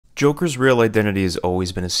Joker's real identity has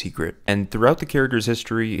always been a secret, and throughout the character's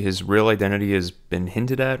history, his real identity has been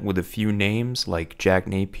hinted at with a few names like Jack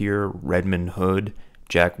Napier, Redmond Hood,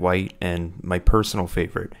 Jack White, and my personal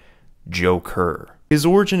favorite, Joker. His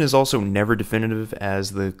origin is also never definitive,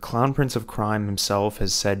 as the Clown Prince of Crime himself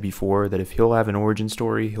has said before that if he'll have an origin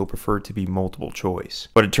story, he'll prefer it to be multiple choice.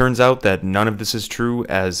 But it turns out that none of this is true,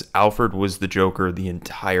 as Alfred was the Joker the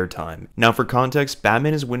entire time. Now for context,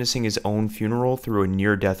 Batman is witnessing his own funeral through a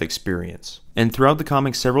near-death experience. And throughout the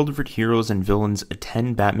comics, several different heroes and villains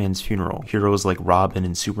attend Batman's funeral. Heroes like Robin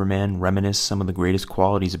and Superman reminisce some of the greatest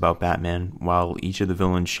qualities about Batman, while each of the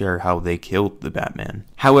villains share how they killed the Batman.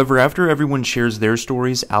 However, after everyone shares their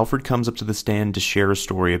stories, Alfred comes up to the stand to share a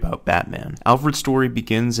story about Batman. Alfred's story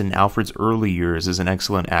begins in Alfred's early years as an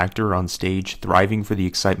excellent actor on stage, thriving for the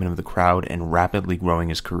excitement of the crowd and rapidly growing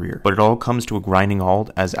his career. But it all comes to a grinding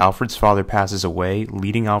halt as Alfred's father passes away,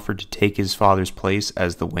 leading Alfred to take his father's place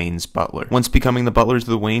as the Wayne's butler. Once becoming the butlers of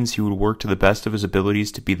the Waynes, he would work to the best of his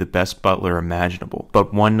abilities to be the best butler imaginable.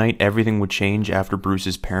 But one night, everything would change after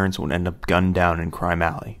Bruce's parents would end up gunned down in Crime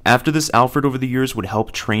Alley. After this, Alfred over the years would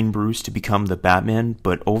help train Bruce to become the Batman,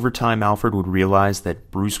 but over time Alfred would realize that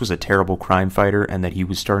Bruce was a terrible crime fighter and that he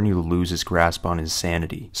was starting to lose his grasp on his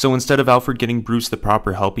sanity. So instead of Alfred getting Bruce the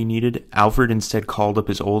proper help he needed, Alfred instead called up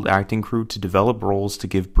his old acting crew to develop roles to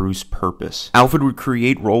give Bruce purpose. Alfred would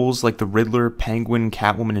create roles like the Riddler, Penguin,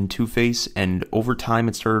 Catwoman, and Two-Face, and over time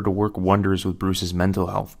it started to work wonders with Bruce's mental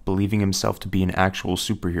health, believing himself to be an actual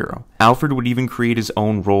superhero. Alfred would even create his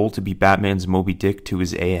own role to be Batman's Moby Dick to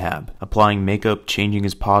his Ahab, applying makeup, changing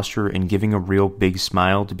his posture, and giving a real big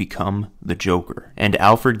smile to become the Joker. And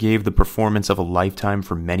Alfred gave the performance of a lifetime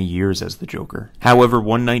for many years as the Joker. However,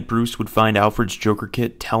 one night Bruce would find Alfred's Joker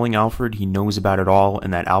kit, telling Alfred he knows about it all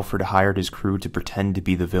and that Alfred hired his crew to pretend to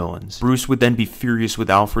be the villains. Bruce would then be furious with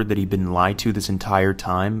Alfred that he'd been lied to this entire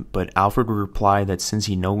time, but Alfred would reply that since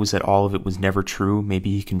he knows that all of it was never true,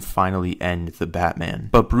 maybe he can finally end the Batman.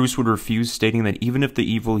 But Bruce would refuse, stating that even if the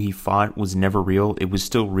evil he fought was never real, it was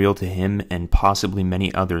still real to him and possibly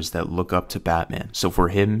many others that look up to Batman. So for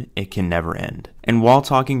him, it can never end. And while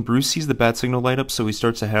talking, Bruce sees the bat signal light up, so he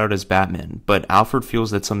starts to head out as Batman, but Alfred feels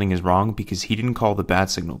that something is wrong because he didn't call the bat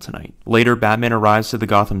signal tonight. Later, Batman arrives to the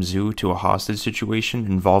Gotham Zoo to a hostage situation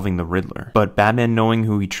involving the Riddler. But Batman, knowing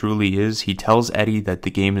who he truly is, he tells Eddie that the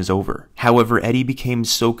game is over. However, Eddie became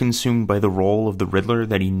so consumed by the role of the Riddler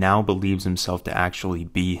that he now believes himself to actually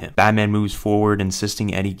be him. Batman moves forward,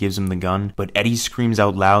 insisting Eddie gives him the gun, but Eddie screams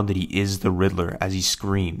out loud that he is the Riddler as he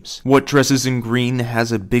screams. What dresses in green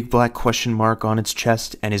has a big black question mark on its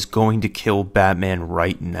chest and is going to kill Batman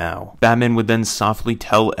right now. Batman would then softly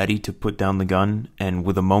tell Eddie to put down the gun, and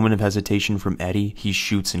with a moment of hesitation from Eddie, he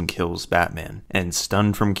shoots and kills Batman. And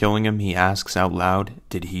stunned from killing him, he asks out loud,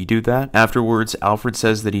 did he do that? Afterwards, Alfred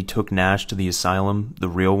says that he took Nash to the asylum, the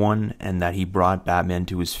real one, and that he brought Batman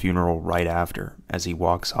to his funeral right after, as he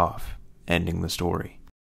walks off, ending the story.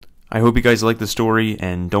 I hope you guys like the story,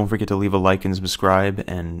 and don't forget to leave a like and subscribe,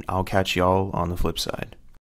 and I'll catch y'all on the flip side.